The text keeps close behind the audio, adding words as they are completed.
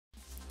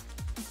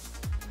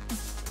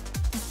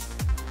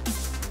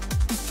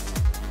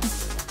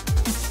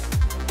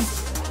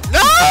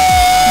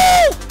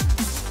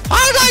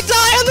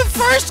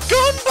first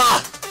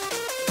Goomba!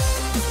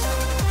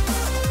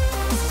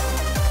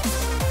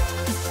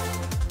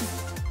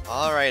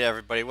 Alright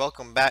everybody,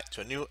 welcome back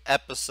to a new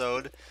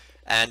episode.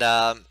 And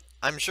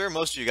I'm sure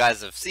most of you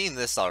guys have seen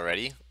this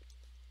already.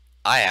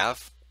 I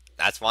have.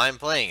 That's why I'm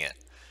playing it.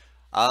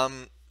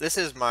 This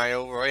is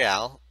Mario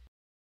Royale.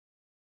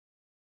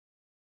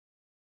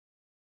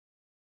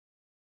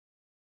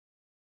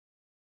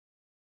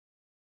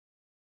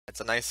 It's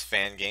a nice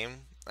fan game.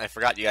 I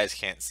forgot you guys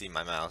can't see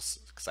my mouse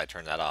because I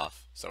turned that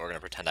off. So we're going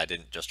to pretend I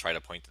didn't just try to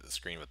point to the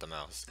screen with the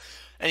mouse.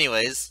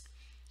 Anyways,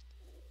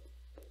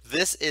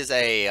 this is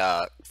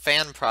a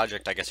fan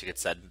project, I guess you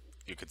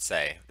could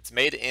say. It's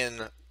made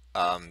in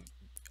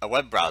a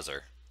web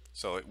browser.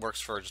 So it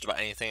works for just about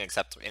anything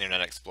except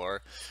Internet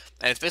Explorer.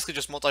 And it's basically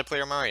just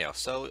multiplayer Mario.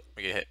 So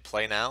we can hit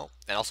play now,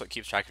 and also it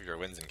keeps track of your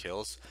wins and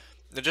kills.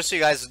 Now, just so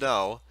you guys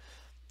know,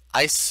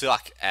 I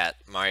suck at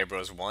Mario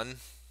Bros. 1.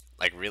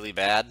 Like, really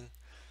bad.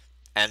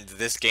 And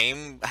this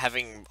game,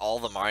 having all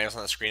the Marios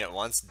on the screen at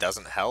once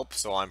doesn't help,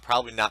 so I'm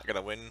probably not going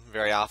to win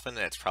very often,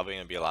 and it's probably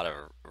going to be a lot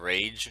of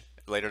rage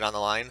later down the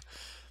line.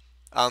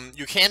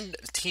 You can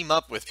team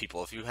up with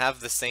people if you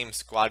have the same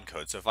squad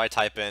code. So if I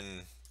type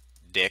in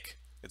Dick,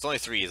 it's only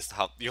 3,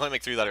 you only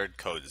make 3-letter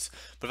codes.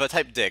 But if I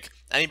type Dick,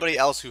 anybody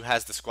else who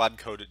has the squad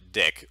code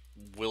Dick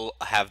will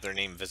have their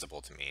name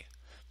visible to me.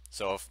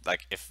 So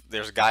if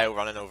there's a guy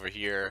running over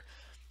here,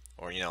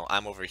 or, you know,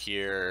 I'm over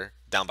here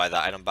down by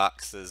the item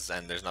boxes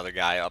and there's another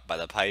guy up by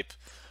the pipe,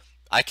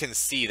 I can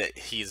see that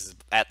he's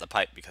at the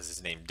pipe because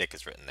his name Dick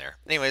is written there.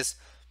 Anyways,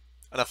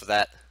 enough of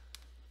that.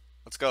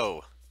 Let's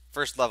go.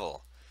 First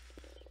level.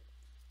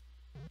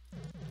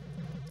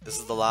 This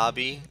is the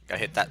lobby. Gotta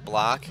hit that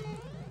block.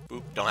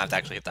 Boop, don't have to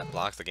actually hit that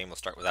block. The game will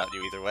start without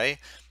you either way.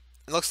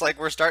 It looks like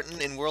we're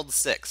starting in World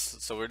 6.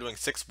 So we're doing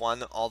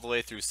 6-1 all the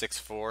way through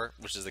 6-4,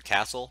 which is the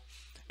castle.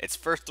 It's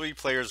first 3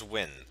 players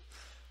win.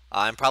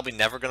 I'm probably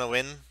never going to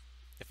win.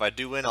 If I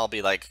do win, I'll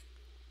be, like,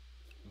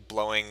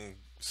 blowing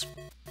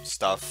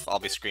stuff. I'll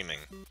be screaming.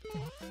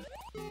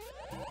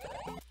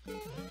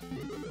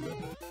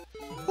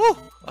 Woo!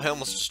 I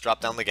almost just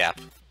dropped down the gap.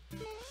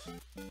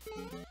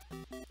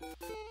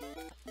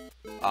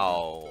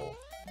 Oh.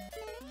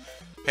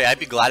 Hey, I'd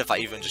be glad if I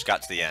even just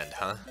got to the end,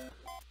 huh?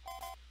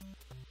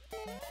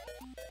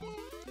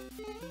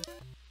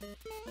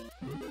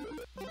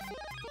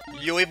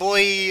 Yoey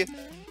boy!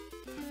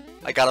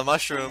 I got a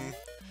mushroom.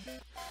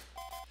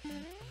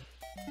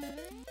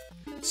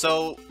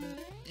 So,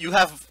 you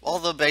have all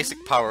the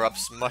basic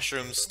power-ups,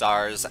 mushrooms,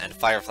 stars, and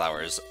fire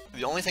flowers.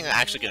 The only thing that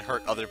actually can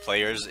hurt other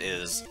players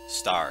is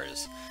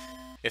stars.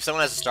 If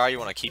someone has a star, you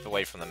want to keep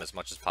away from them as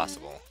much as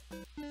possible.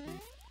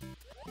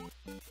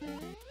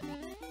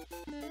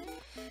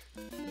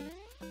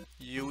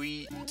 You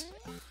eat...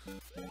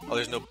 Oh,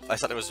 there's no... I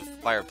thought there was a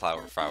fire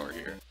flower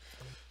here.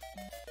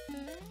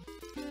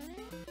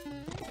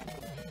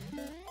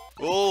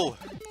 Oh,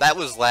 that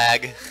was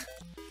lag.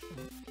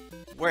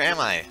 Where am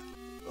I?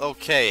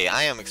 Okay,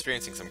 I am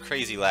experiencing some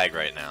crazy lag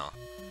right now.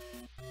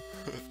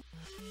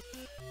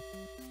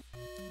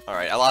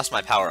 Alright, I lost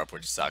my power-up,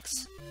 which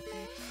sucks.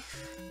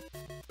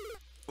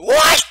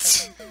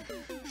 What?!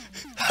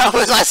 How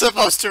was I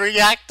supposed to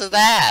react to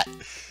that?!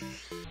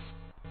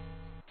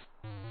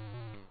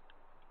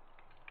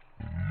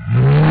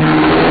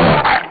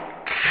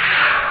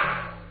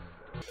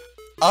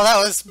 Oh,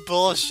 that was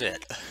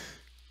bullshit.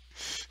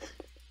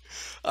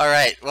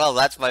 Alright, well,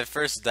 that's my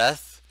first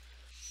death.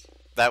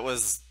 That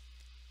was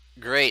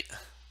great.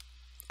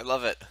 I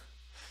love it.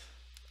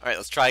 Alright,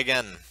 let's try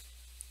again.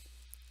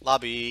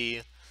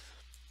 Lobby.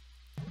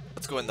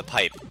 Let's go in the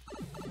pipe.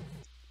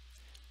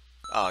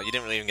 Oh, you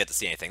didn't really even get to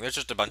see anything. There's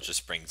just a bunch of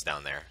springs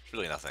down there. It's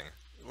really nothing.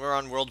 We're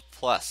on World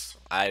Plus.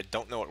 I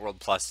don't know what World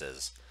Plus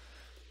is.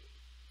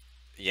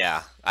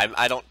 Yeah,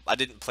 I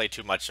didn't play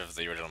too much of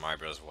the original Mario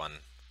Bros. 1.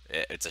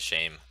 It's a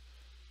shame.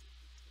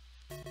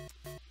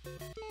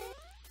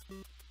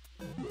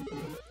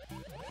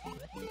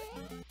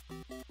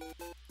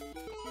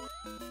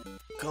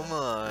 Come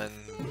on.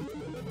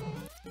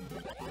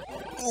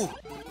 Ooh.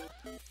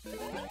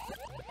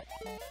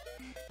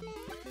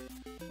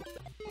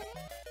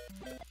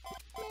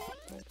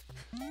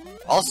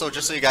 Also,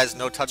 just so you guys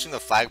know, touching the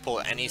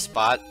flagpole at any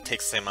spot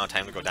takes the same amount of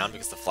time to go down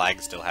because the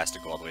flag still has to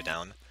go all the way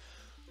down.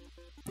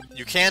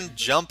 You can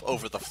jump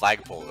over the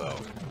flagpole, though.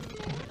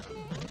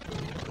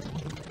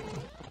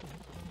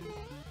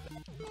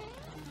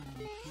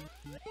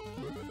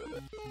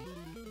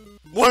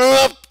 What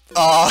up?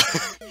 Oh,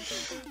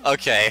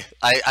 okay.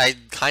 I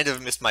kind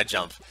of missed my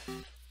jump.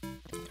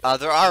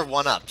 There are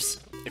 1-ups.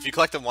 If you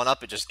collect a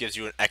 1-up, it just gives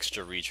you an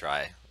extra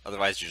retry.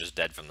 Otherwise, you're just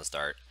dead from the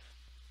start.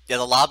 Yeah,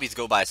 the lobbies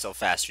go by so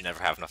fast, you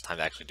never have enough time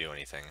to actually do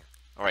anything.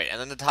 Alright, and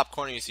in the top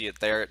corner, you see it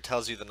there. It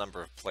tells you the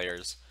number of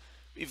players.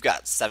 We've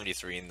got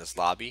 73 in this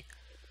lobby.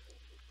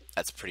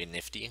 That's pretty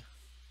nifty.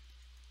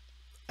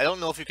 I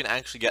don't know if you can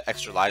actually get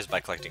extra lives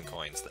by collecting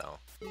coins, though.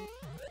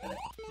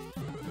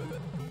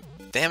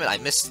 Damn it, I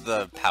missed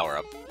the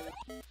power-up.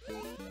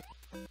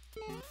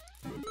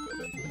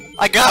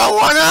 I got a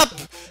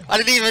 1-up! I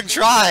didn't even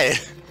try!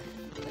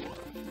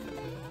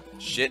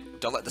 Shit,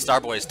 don't let the Star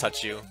Boys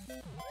touch you.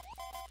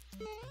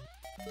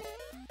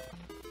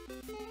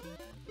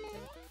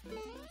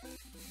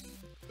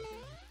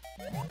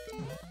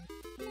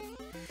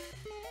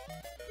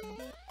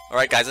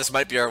 Alright guys, this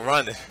might be our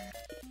run.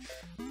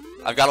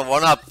 I've got a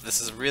 1-up.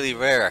 This is really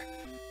rare.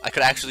 I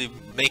could actually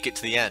make it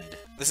to the end.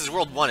 This is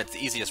World 1, it's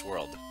the easiest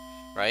world.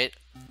 Right?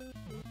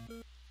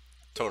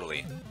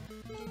 Totally.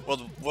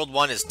 World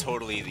 1 is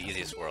totally the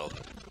easiest world.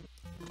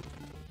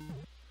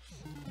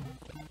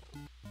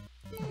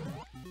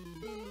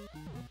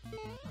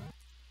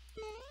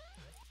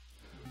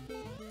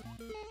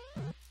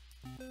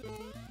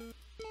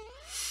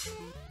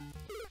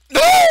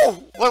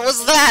 No! What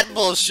was that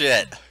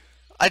bullshit?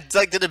 I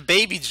did a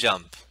baby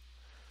jump.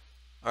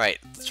 Alright,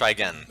 let's try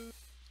again.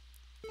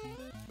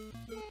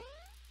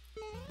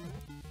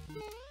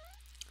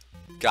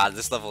 God,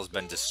 this level has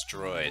been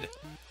destroyed.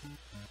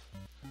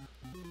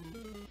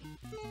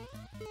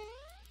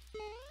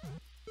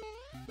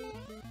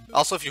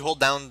 Also, if you hold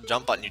down the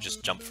jump button, you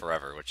just jump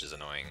forever, which is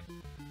annoying.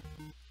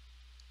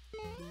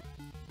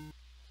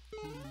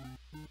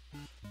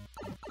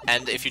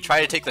 And if you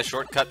try to take the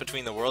shortcut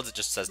between the worlds, it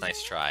just says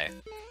nice try.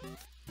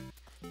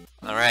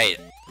 Alright,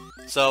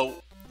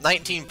 so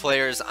 19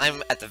 players,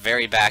 I'm at the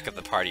very back of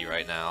the party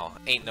right now.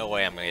 Ain't no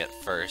way I'm gonna get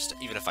first,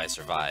 even if I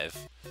survive.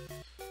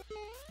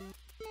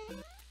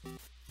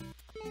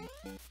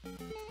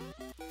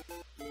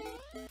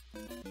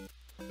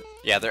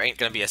 Yeah, there ain't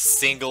gonna be a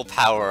single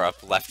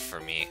power-up left for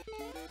me.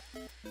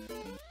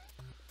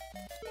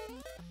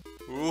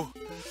 Ooh.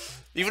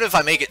 Even if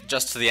I make it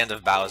just to the end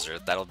of Bowser,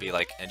 that'll be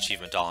like an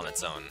achievement all on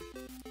its own.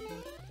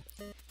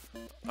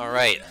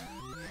 Alright.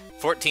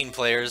 14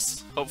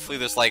 players. Hopefully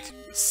there's like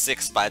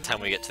 6 by the time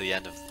we get to the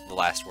end of the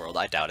last world.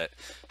 I doubt it.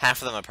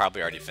 Half of them are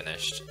probably already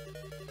finished.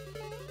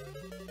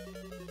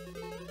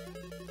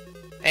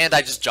 And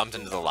I just jumped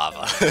into the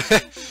lava.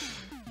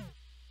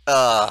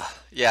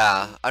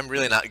 Yeah, I'm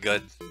really not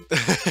good.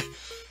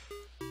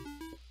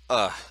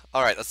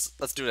 Alright,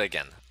 let's do it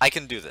again. I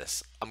can do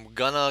this. I'm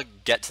gonna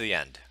get to the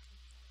end.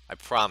 I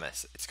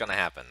promise. It's gonna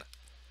happen.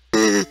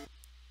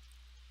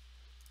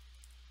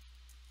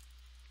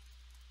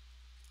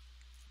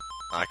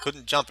 I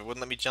couldn't jump. It wouldn't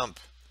let me jump.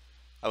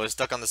 I was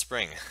stuck on the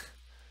spring.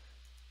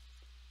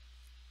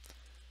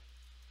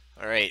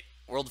 Alright,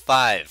 World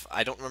 5.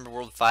 I don't remember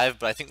World 5,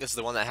 but I think this is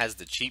the one that has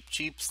the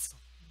cheeps,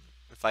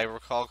 if I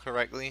recall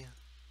correctly.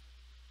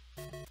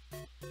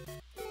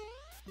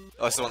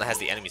 Oh, it's the one that has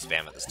the enemy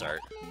spam at the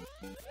start.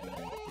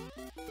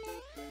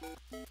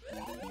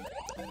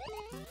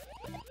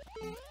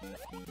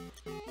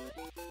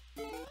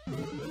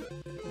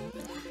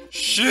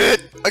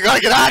 Shit! I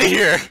gotta get out of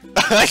here!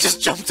 I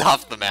just jumped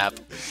off the map.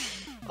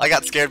 I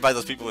got scared by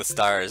those people with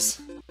stars.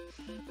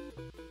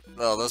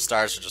 No, those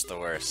stars are just the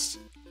worst.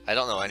 I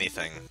don't know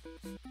anything.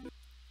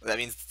 That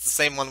means it's the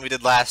same one we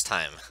did last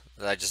time,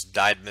 that I just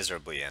died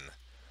miserably in.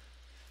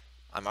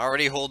 I'm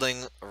already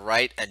holding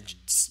right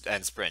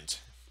and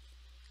sprint.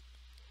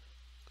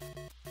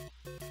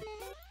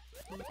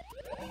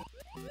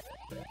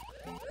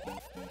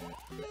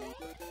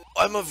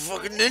 I'm a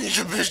fucking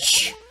ninja,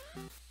 bitch!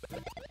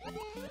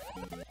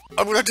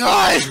 I'm gonna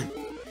die!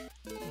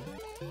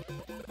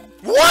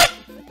 What?!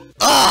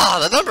 Ah,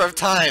 the number of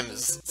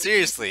times!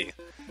 Seriously.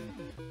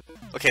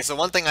 Okay, so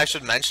one thing I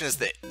should mention is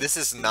that this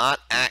is not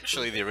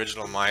actually the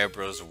original Mario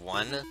Bros.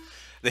 1.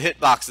 The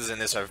hitboxes in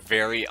this are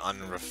very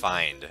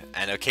unrefined,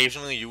 and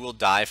occasionally you will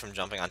die from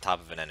jumping on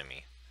top of an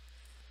enemy.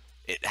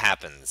 It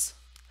happens.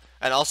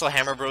 And also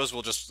Hammer Bros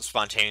will just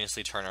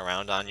spontaneously turn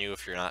around on you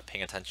if you're not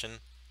paying attention.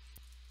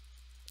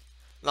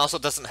 And also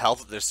it doesn't help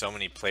that there's so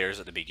many players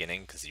at the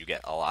beginning, because you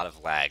get a lot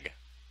of lag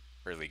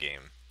early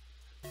game.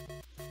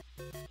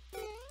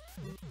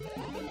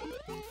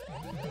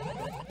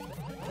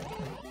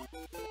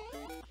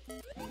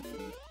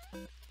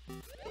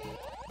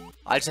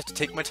 I just have to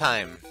take my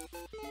time.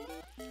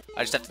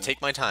 I just have to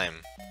take my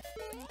time.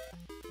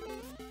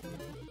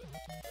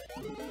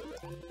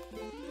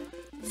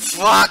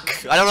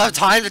 Fuck! I don't have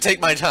time to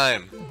take my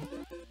time!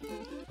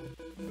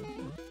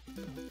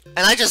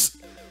 And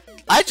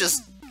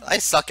I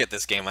suck at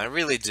this game, I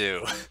really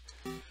do.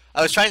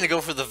 I was trying to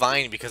go for the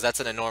vine because that's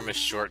an enormous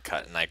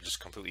shortcut, and I just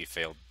completely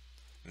failed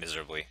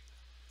miserably.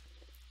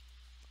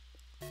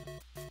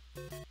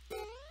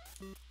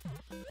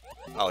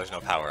 Oh, there's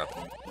no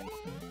power-up.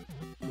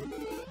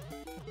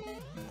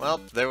 Well,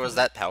 there was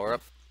that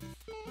power-up.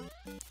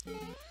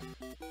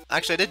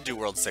 Actually, I did do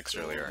World 6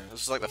 earlier.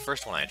 This was like the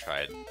first one I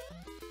tried.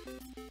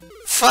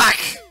 Fuck!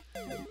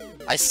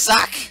 I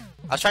suck!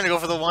 I was trying to go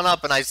for the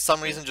 1-up, and I, for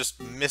some reason, just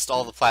missed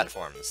all the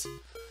platforms.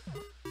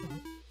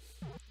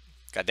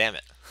 God damn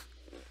it.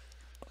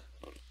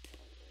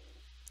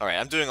 Alright,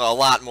 I'm doing a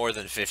lot more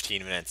than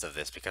 15 minutes of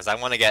this, because I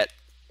want to get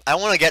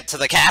to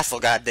the castle,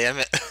 god damn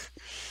it.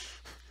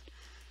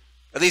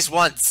 At least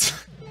once.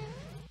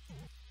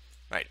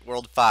 Right,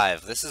 World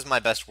 5. This is my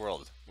best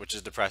world, which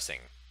is depressing.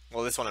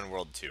 Well, this one in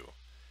World 2.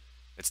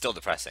 It's still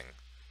depressing.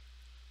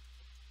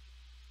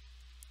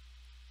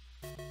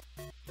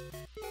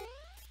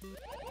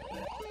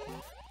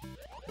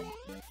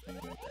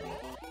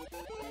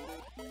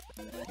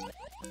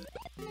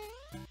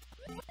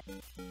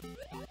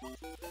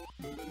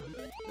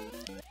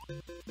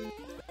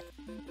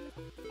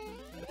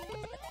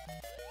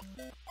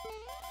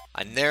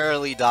 I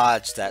narrowly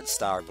dodged that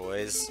star,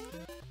 boys.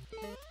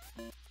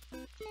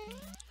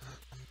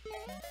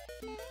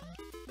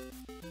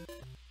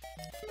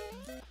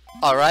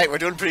 Alright, we're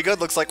doing pretty good.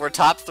 Looks like we're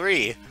top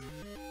 3.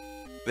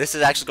 This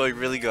is actually going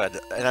really good.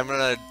 And I'm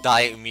gonna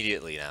die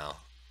immediately now.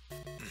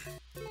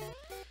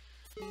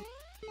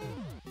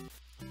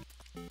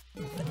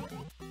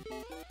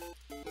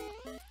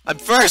 I'm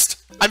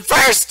first! I'm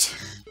first!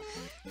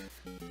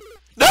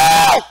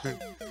 No!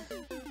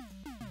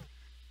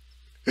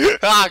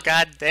 Oh,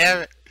 god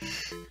damn it.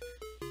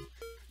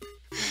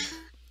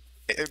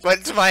 It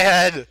went to my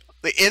head.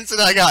 The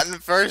instant I got in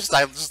first,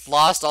 I just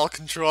lost all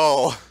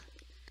control.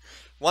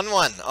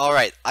 1-1.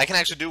 Alright, I can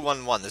actually do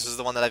 1-1. This is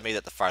the one that I've made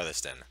it the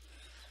farthest in.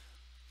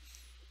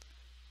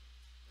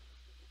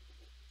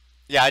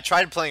 Yeah, I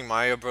tried playing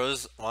Mario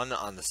Bros. 1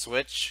 on the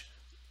Switch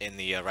in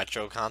the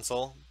retro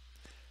console.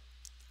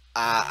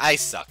 I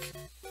suck.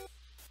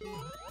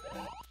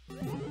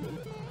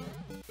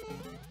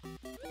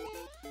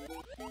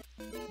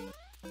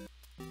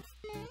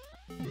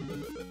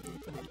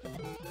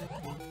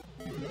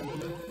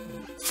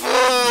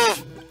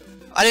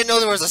 I didn't know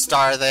there was a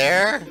star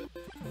there.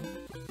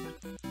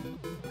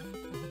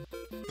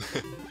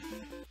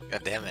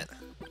 God damn it.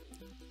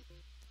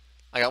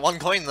 I got 1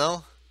 coin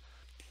though.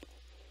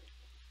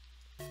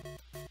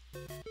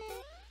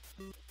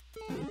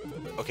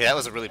 Okay, that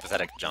was a really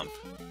pathetic jump.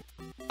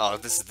 Oh,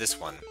 this is this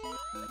one.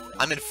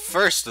 I'm in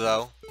first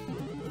though.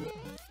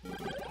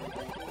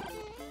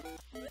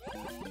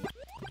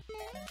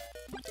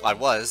 I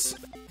was.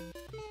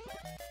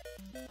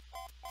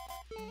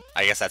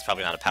 I guess that's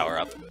probably not a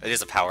power-up. It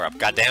is a power-up.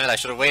 God damn it, I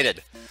should have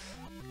waited.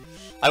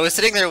 I was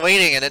sitting there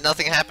waiting and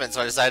nothing happened,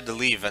 so I decided to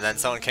leave, and then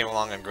someone came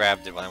along and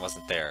grabbed it when I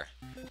wasn't there.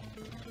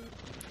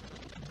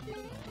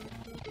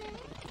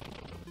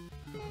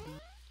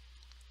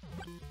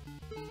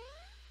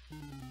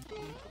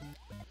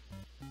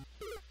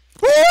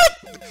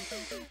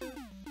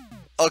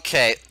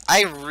 Okay,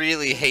 I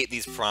really hate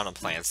these piranha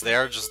plants. They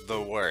are just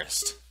the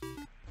worst.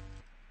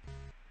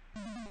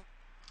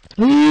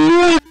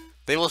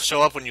 They will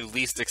show up when you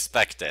least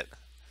expect it.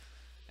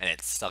 And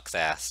it sucks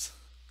ass.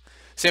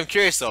 See, I'm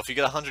curious though, if you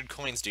get 100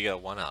 coins, do you get a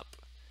 1-up?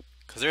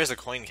 Because there is a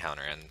coin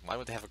counter, and why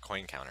would they have a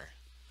coin counter?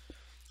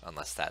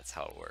 Unless that's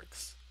how it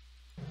works.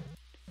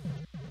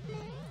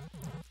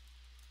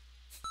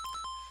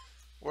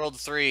 World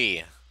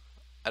 3.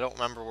 I don't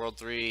remember World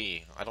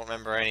 3. I don't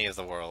remember any of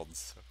the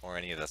worlds, or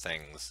any of the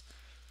things.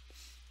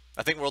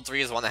 I think World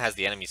 3 is the one that has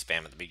the enemy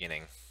spam at the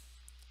beginning.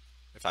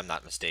 If I'm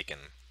not mistaken.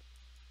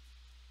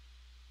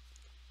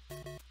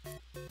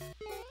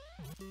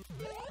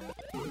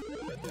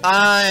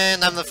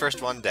 And I'm the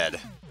first one dead.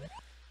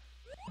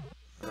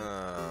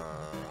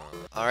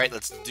 Alright,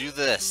 let's do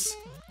this.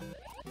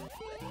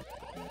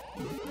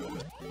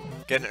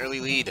 Get an early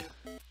lead.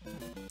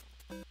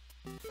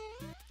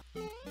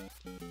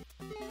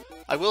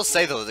 I will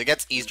say though, it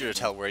gets easier to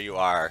tell where you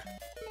are.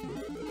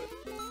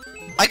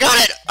 I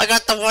got it! I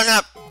got the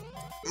 1-up!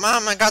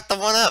 Mom, I got the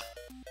 1-up!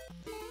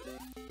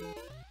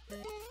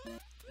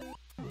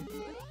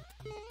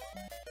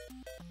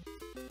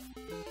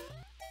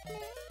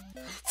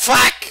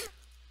 Fuck!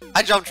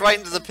 I jumped right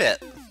into the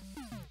pit.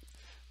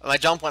 My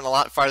jump went a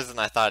lot farther than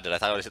I thought it did. I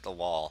thought I would hit the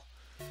wall.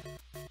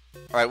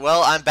 Alright,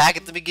 well, I'm back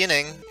at the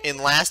beginning, in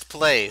last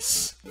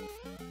place.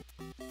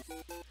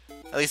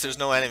 At least there's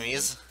no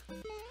enemies.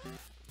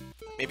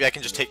 Maybe I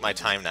can just take my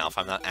time now if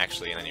I'm not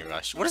actually in any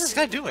rush. What is this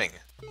guy doing?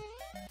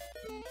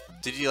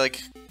 Did he,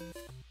 like...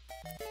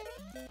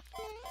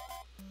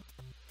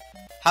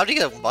 How did he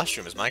get a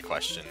mushroom is my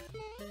question.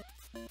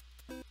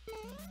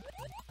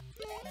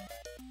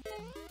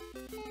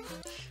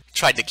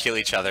 Tried to kill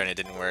each other and it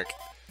didn't work.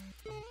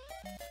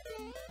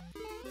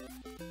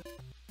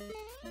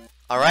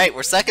 Alright,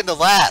 we're second to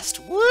last.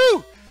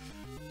 Woo!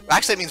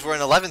 Actually, that means we're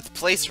in 11th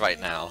place right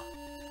now.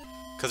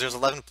 Because there's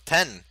 11 to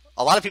 10.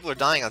 A lot of people are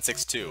dying on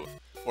 6-2.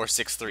 Or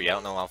 6-3. I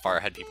don't know how far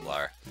ahead people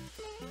are.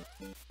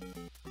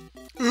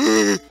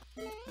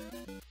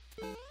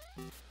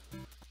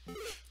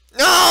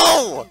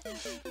 No!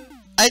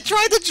 I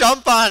tried to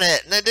jump on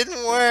it and it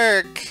didn't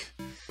work.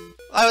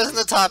 I was in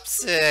the top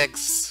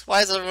 6.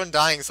 Why is everyone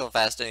dying so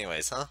fast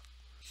anyways, huh?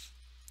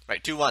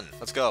 Right, 2-1.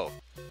 Let's go.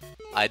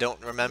 I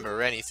don't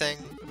remember anything.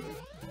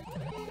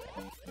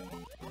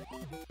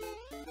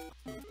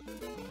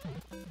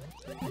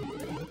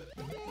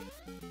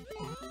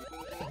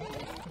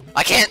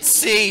 I can't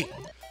see!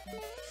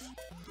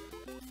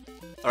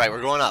 Alright,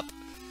 we're going up.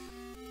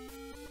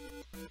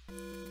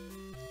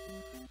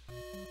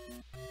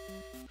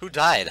 Who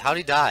died? How'd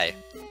he die?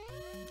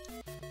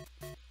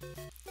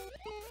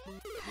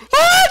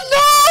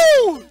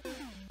 Oh, no!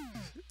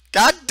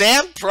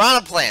 Goddamn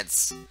piranha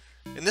plants!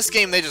 In this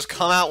game, they just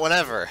come out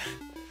whenever.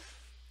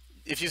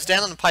 If you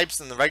stand on the pipes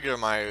in the regular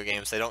Mario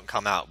games, they don't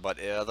come out, but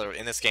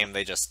in this game,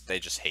 they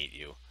just hate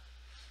you.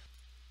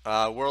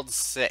 World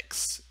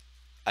 6.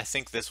 I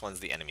think this one's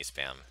the enemy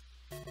spam.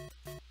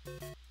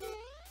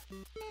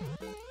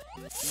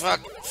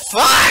 Fuck!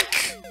 Fuck!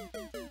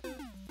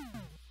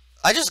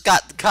 I just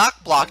got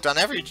cock blocked on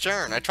every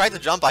turn. I tried to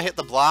jump, I hit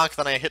the block,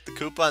 then I hit the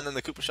Koopa, and then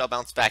the Koopa shell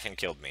bounced back and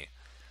killed me.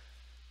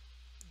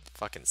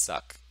 Fucking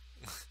suck.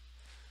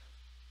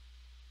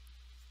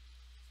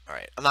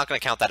 Alright, I'm not gonna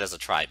count that as a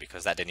try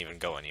because that didn't even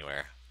go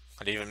anywhere.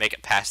 I didn't even make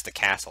it past the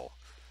castle.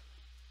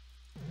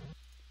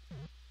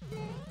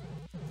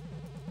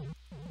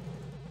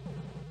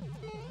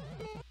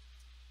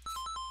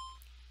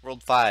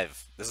 World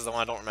 5. This is the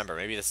one I don't remember.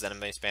 Maybe this is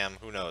enemy spam.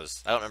 Who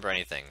knows? I don't remember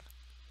anything.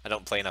 I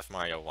don't play enough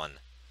Mario 1.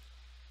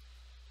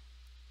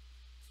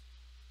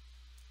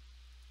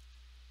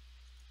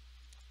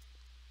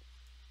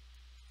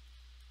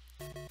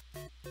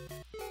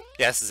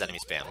 Yeah, this is enemy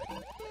spam.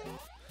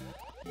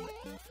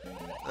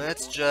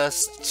 Let's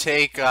just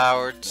take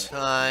our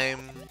time.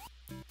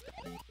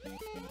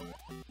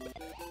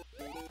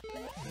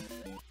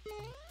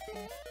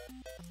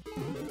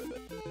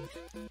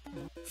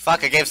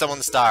 Fuck, I gave someone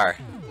the star.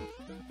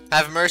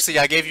 Have mercy,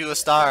 I gave you a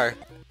star.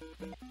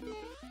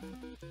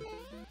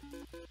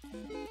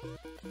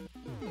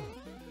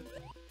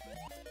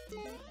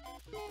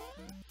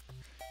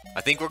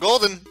 I think we're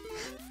golden.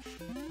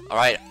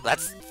 Alright,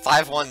 that's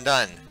 5-1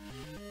 done.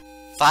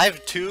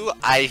 5-2,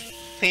 I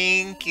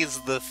think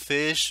is the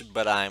fish,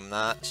 but I'm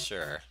not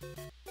sure.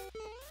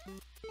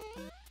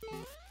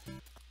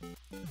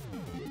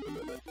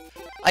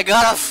 I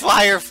got a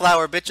fire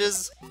flower,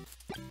 bitches!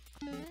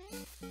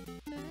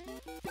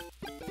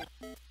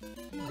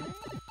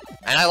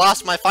 And I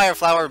lost my fire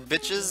flower,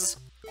 bitches!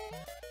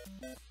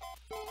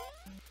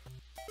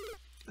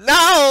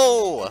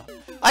 No!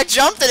 I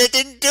jumped and it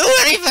didn't do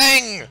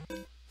anything!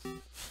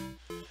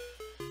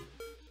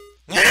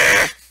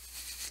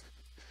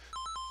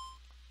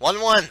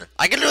 1-1.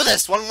 I can do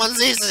this!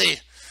 1-1's easy!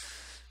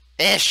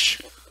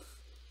 Ish.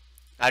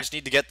 I just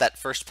need to get that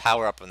first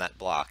power up in that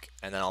block,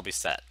 and then I'll be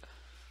set.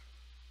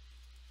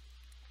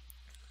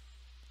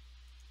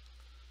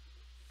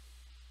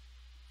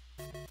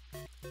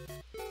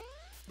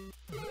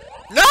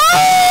 No!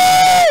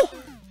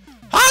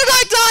 How did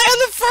I die on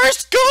the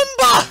first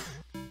Goomba?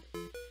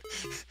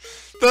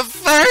 The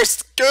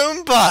first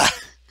Goomba!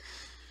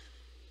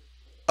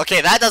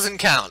 Okay, that doesn't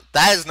count.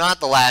 That is not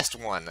the last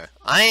one.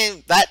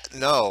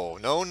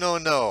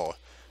 No.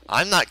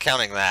 I'm not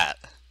counting that.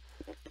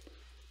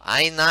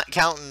 I'm not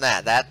counting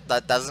that.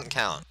 That doesn't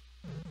count.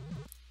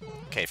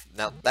 Okay,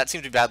 now that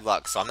seems to be bad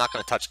luck, so I'm not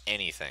going to touch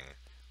anything.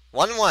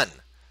 1-1.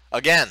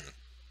 Again.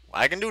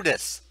 I can do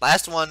this.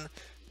 Last one.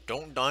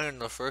 Don't die in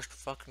the first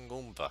fucking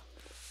Goomba.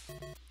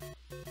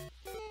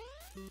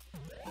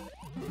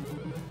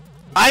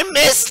 I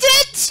missed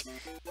it!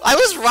 I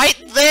was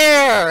right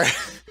there!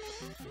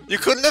 You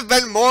couldn't have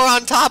been more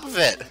on top of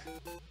it!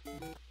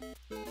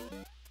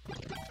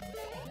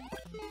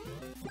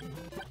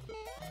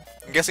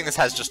 I'm guessing this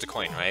has just a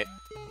coin, right?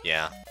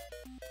 Yeah.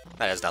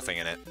 That has nothing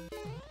in it.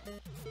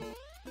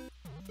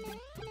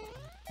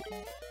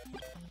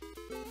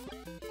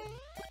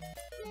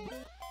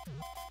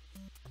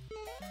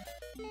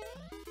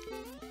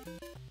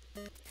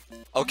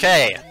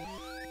 Okay!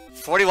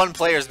 41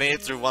 players made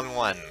it through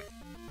 1-1.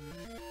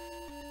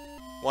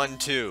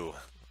 1-2.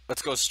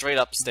 Let's go straight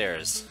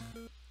upstairs.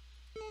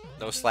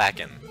 No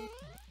slacking.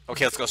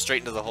 Okay, let's go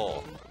straight into the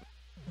hole.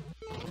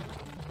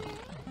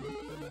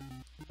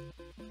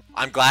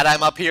 I'm glad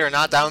I'm up here,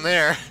 not down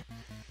there.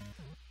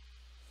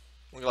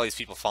 Look at all these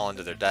people falling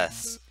to their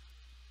deaths.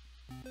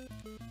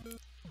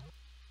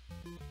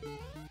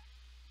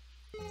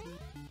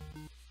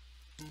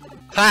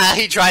 Ha!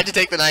 He tried to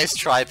take the nice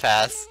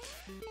try-pass.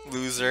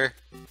 Loser.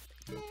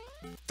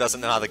 Doesn't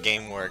know how the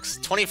game works.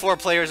 24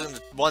 players in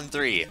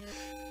 1-3.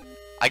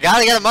 I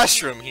gotta get a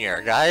mushroom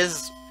here,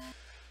 guys.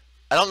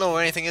 I don't know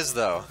where anything is,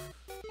 though.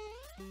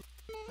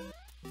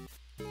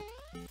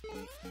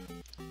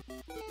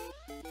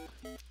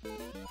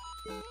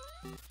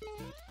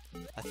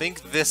 I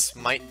think this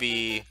might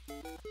be...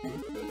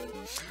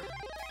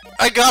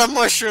 I got a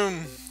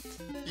mushroom!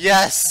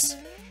 Yes!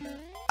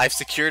 I've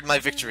secured my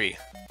victory.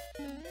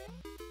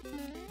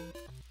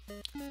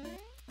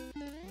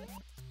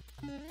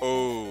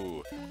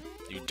 Oh,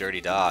 you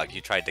dirty dog.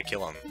 You tried to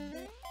kill him.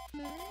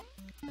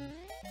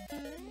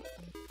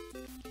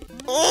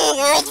 Oh,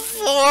 World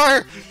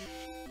 4!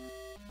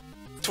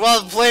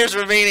 12 players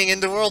remaining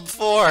into World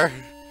 4.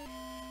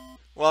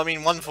 Well, I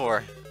mean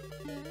 1-4.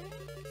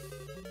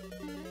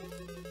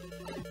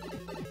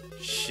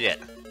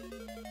 Shit.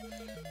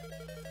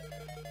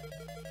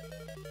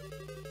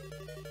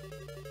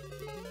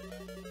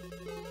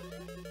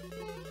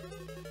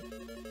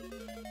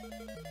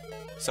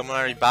 Someone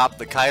already bopped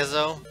the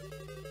Kaizo?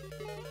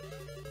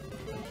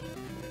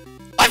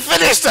 I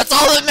finished! That's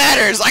all that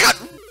matters! I got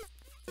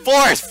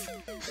 4th!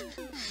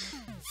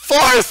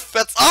 4th!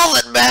 That's all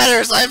that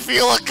matters! I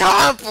feel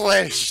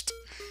accomplished!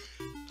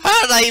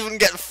 How did I even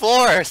get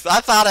 4th? I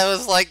thought I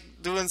was, like,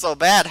 doing so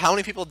bad. How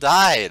many people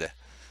died?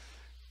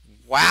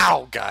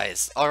 Wow,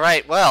 guys.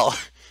 Alright, well.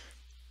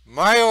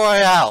 Mario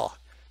Royale.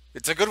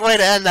 It's a good way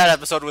to end that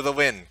episode with a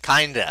win.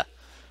 Kinda.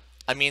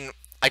 I mean,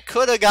 I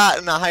could have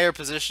gotten a higher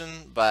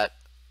position, but...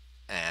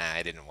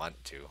 I didn't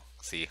want to.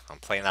 See, I'm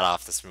playing that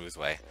off the smooth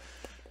way.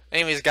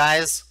 Anyways,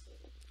 guys,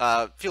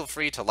 feel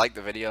free to like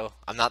the video.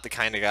 I'm not the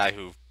kind of guy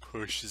who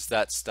pushes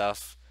that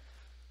stuff.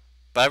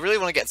 But I really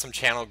want to get some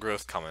channel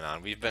growth coming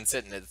on. We've been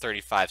sitting at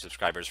 35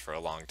 subscribers for a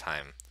long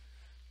time.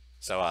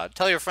 So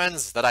tell your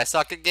friends that I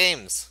suck at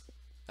games.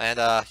 And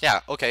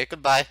yeah, okay,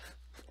 goodbye.